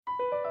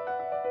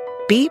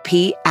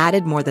BP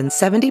added more than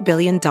 $70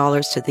 billion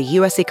to the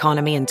U.S.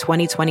 economy in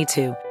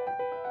 2022.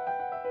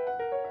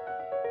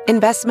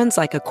 Investments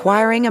like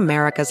acquiring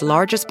America's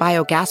largest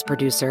biogas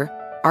producer,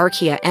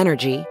 Archaea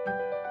Energy,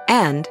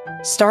 and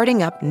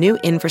starting up new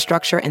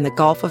infrastructure in the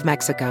Gulf of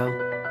Mexico.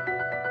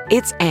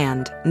 It's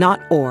and,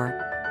 not or.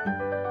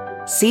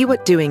 See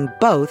what doing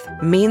both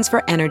means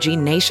for energy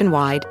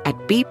nationwide at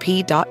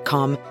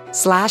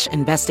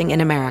bp.com/investing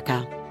in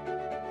America.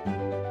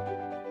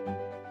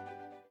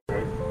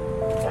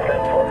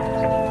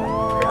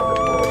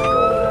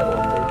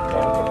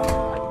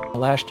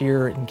 Last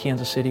year in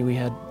Kansas City, we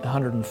had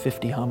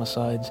 150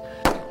 homicides.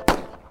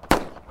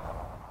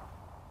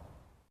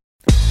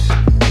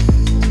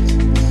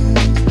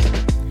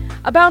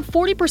 About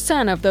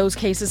 40% of those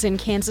cases in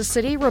Kansas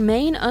City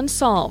remain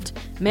unsolved.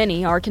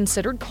 Many are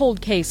considered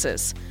cold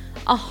cases.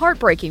 A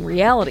heartbreaking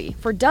reality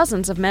for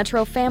dozens of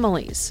Metro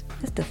families.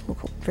 It's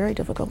difficult, very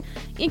difficult.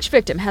 Each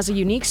victim has a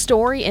unique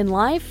story in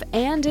life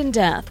and in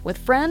death, with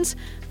friends,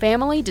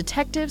 family,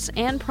 detectives,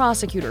 and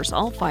prosecutors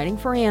all fighting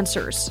for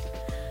answers.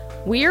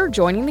 We're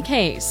joining the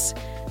case.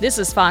 This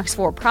is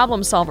FOX4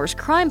 Problem Solvers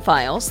Crime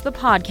Files, the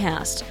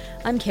podcast.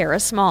 I'm Kara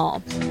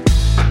Small.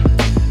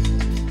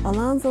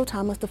 Alonzo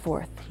Thomas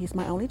IV. He's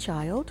my only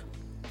child.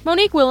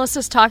 Monique Willis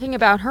is talking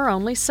about her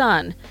only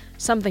son,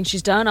 something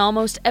she's done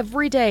almost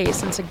every day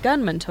since a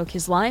gunman took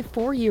his life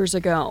 4 years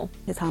ago.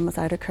 His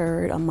homicide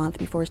occurred a month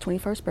before his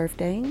 21st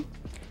birthday.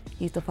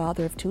 He's the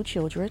father of 2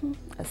 children,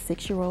 a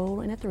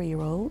 6-year-old and a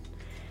 3-year-old.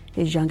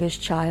 His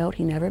youngest child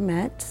he never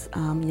met.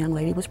 Young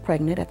lady was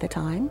pregnant at the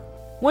time.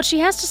 What she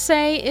has to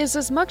say is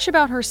as much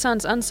about her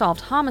son's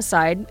unsolved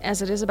homicide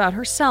as it is about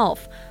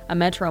herself, a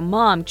Metro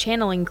mom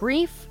channeling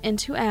grief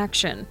into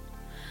action.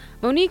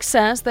 Monique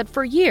says that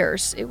for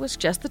years, it was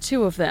just the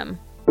two of them.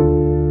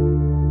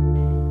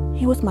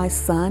 He was my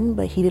son,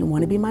 but he didn't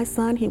want to be my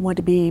son. He wanted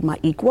to be my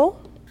equal.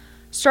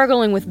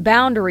 Struggling with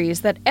boundaries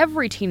that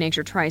every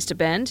teenager tries to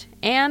bend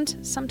and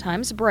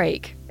sometimes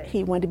break.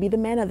 He wanted to be the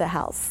man of the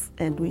house,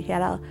 and we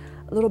had a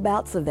little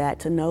bouts of that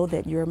to know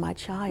that you're my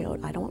child.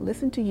 I don't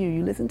listen to you,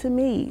 you listen to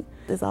me.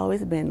 There's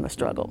always been a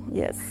struggle,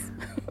 yes.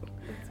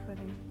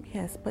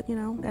 Yes, but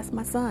that's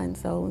my son.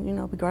 So,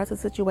 regardless of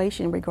the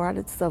situation,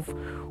 regardless of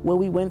what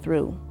we went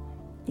through,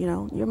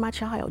 you're my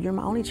child, you're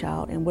my only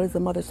child. And what is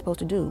the mother supposed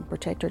to do?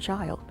 Protect her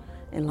child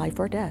in life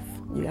or death.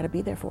 You gotta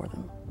be there for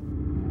them.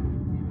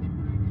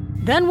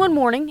 Then one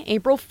morning,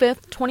 April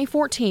 5th,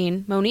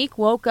 2014, Monique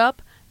woke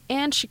up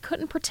and she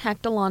couldn't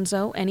protect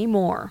Alonzo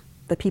anymore.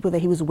 The people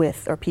that he was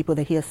with are people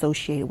that he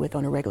associated with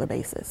on a regular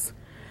basis.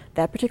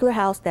 That particular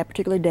house, that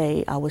particular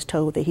day, I was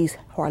told that he's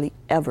hardly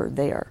ever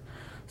there.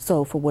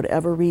 So for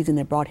whatever reason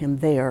that brought him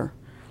there,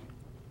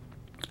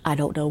 I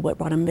don't know what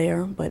brought him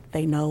there, but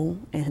they know,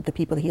 and the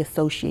people that he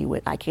associated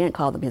with, I can't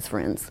call them his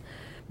friends,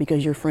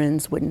 because your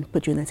friends wouldn't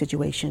put you in that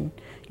situation.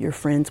 Your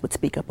friends would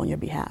speak up on your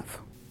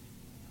behalf.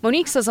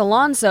 Monique says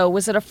Alonzo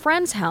was at a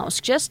friend's house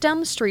just down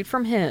the street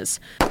from his.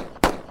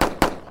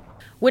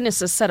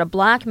 Witnesses said a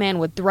black man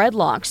with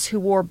dreadlocks who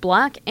wore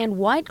black and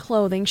white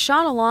clothing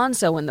shot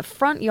Alonzo in the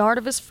front yard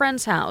of his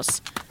friend's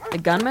house. The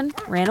gunman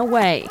ran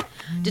away.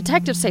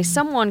 Detectives say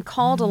someone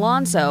called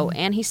Alonzo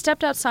and he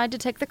stepped outside to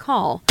take the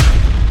call.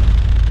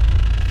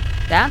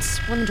 That's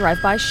when the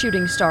drive-by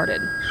shooting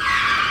started.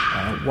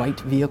 A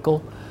white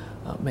vehicle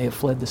may have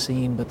fled the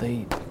scene, but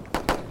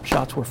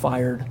shots were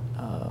fired.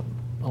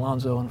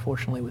 Alonzo,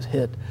 unfortunately, was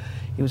hit.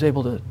 He was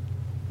able to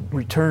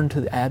return to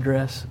the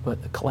address, but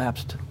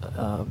collapsed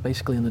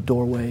basically in the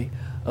doorway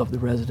of the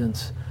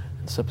residence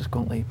and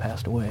subsequently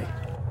passed away.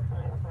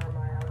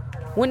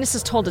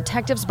 Witnesses told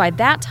detectives by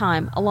that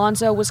time,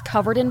 Alonzo was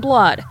covered in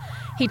blood.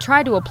 He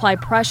tried to apply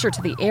pressure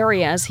to the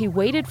area as he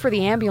waited for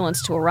the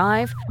ambulance to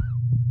arrive,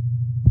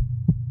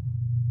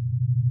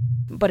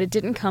 but it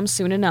didn't come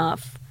soon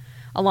enough.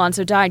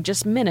 Alonzo died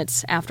just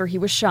minutes after he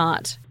was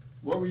shot.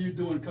 What were you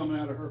doing coming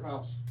out of her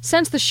house?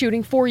 Since the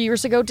shooting 4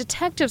 years ago,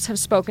 detectives have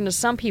spoken to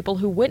some people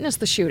who witnessed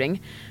the shooting,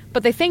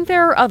 but they think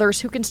there are others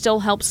who can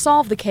still help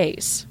solve the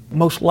case.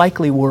 Most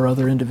likely were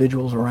other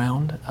individuals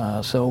around,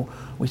 so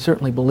we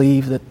certainly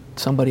believe that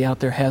somebody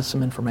out there has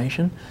some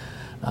information.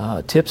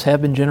 Tips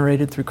have been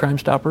generated through Crime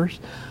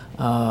Stoppers,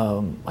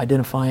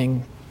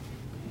 identifying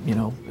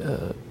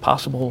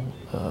possible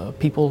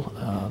people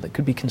that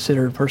could be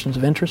considered persons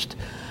of interest,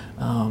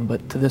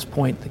 but to this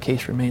point the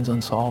case remains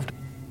unsolved.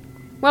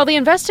 While the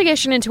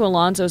investigation into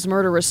Alonzo's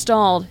murder is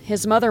stalled,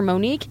 his mother,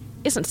 Monique,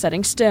 isn't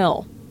sitting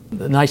still.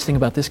 The nice thing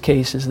about this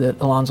case is that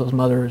Alonzo's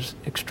mother is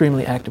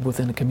extremely active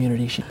within the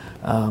community.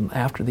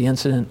 After the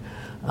incident,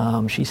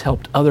 she's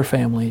helped other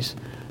families,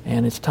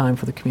 and it's time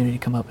for the community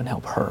to come up and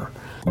help her.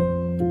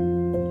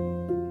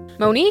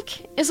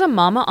 Monique is a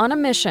mama on a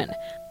mission.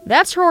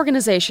 That's her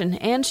organization,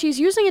 and she's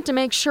using it to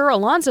make sure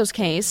Alonzo's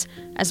case,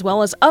 as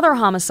well as other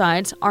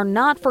homicides, are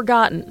not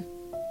forgotten.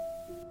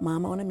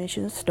 Mama on a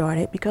Mission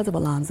started because of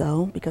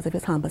Alonzo, because of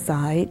his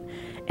homicide,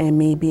 and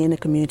me being in the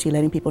community,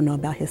 letting people know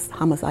about his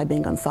homicide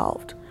being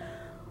unsolved.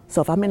 So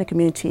if I'm in a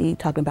community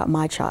talking about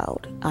my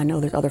child, I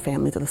know there's other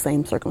families of the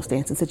same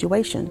circumstance and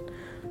situation.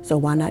 So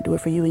why not do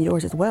it for you and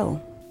yours as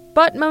well?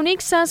 But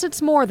Monique says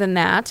it's more than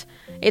that.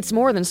 It's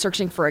more than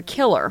searching for a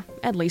killer,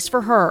 at least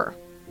for her.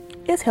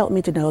 It's helped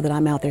me to know that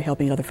I'm out there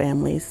helping other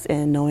families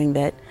and knowing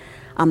that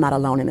I'm not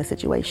alone in this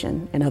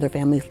situation, and other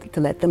families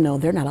to let them know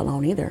they're not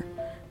alone either,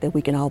 that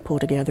we can all pull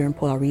together and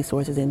pull our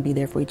resources and be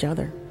there for each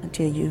other.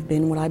 Until you've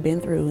been what I've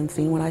been through and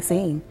seen what I've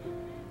seen,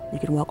 you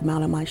can walk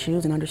out of my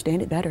shoes and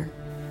understand it better.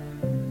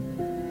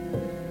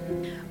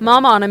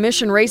 Mama on a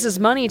Mission raises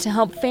money to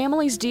help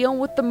families deal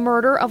with the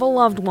murder of a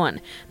loved one.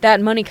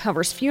 That money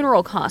covers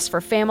funeral costs for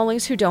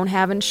families who don't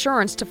have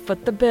insurance to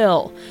foot the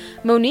bill.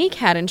 Monique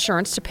had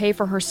insurance to pay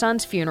for her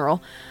son's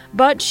funeral,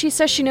 but she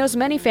says she knows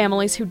many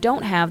families who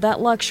don't have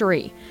that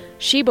luxury.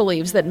 She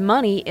believes that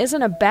money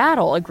isn't a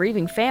battle a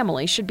grieving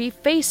family should be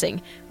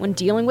facing when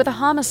dealing with a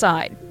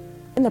homicide.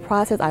 In the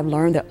process, I've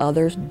learned that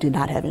others do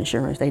not have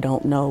insurance. They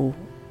don't know,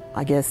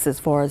 I guess, as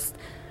far as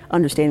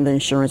understanding the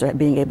insurance or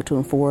being able to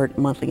afford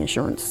monthly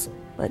insurance.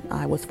 But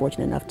I was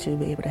fortunate enough to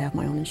be able to have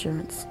my own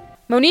insurance.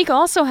 Monique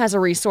also has a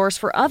resource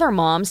for other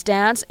moms,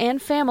 dads,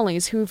 and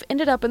families who've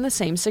ended up in the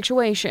same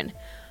situation.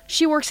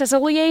 She works as a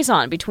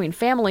liaison between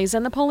families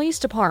and the police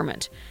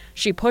department.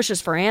 She pushes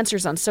for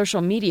answers on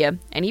social media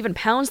and even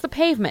pounds the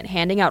pavement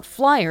handing out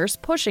flyers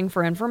pushing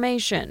for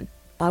information.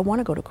 I want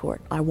to go to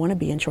court. I want to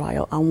be in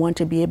trial. I want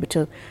to be able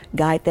to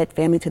guide that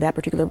family to that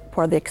particular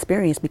part of the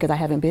experience because I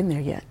haven't been there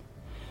yet.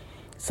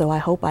 So I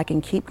hope I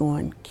can keep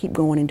going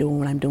and doing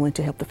what I'm doing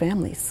to help the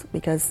families.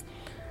 Because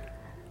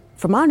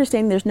from my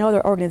understanding, there's no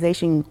other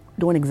organization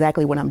doing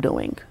exactly what I'm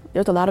doing.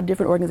 There's a lot of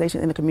different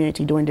organizations in the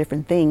community doing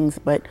different things,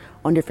 but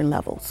on different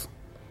levels.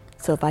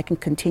 So if I can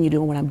continue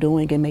doing what I'm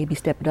doing and maybe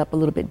step it up a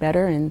little bit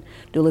better and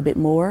do a little bit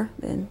more,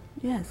 then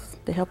yes,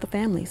 to help the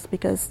families,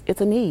 because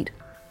it's a need.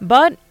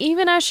 But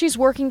even as she's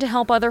working to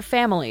help other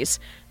families,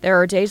 there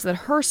are days that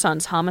her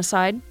son's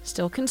homicide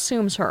still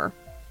consumes her.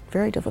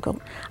 Very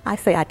difficult. I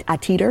say I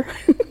teeter.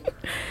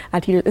 I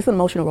teeter. It's an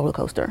emotional roller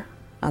coaster.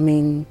 I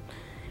mean,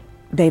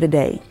 day to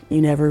day,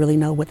 you never really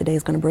know what the day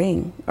is going to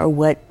bring or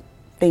what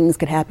things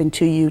could happen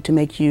to you to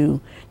make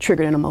you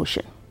trigger an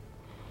emotion.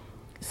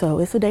 So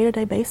it's a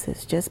day-to-day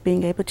basis, just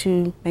being able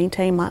to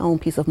maintain my own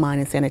peace of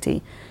mind and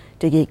sanity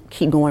to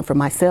keep going for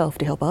myself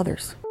to help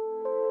others.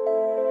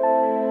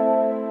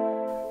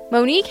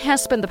 Monique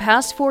has spent the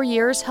past 4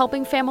 years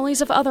helping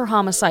families of other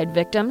homicide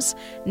victims.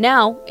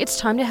 Now it's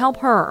time to help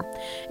her.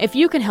 If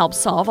you can help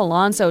solve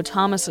Alonzo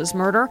Thomas's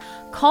murder,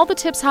 call the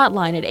TIPS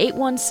hotline at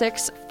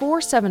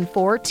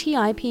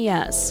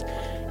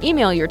 816-474-TIPS.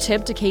 Email your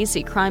tip to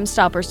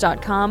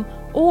KCCrimeStoppers.com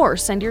or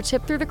send your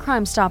tip through the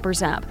Crime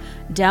Stoppers app.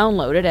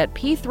 Download it at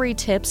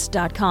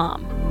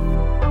p3tips.com.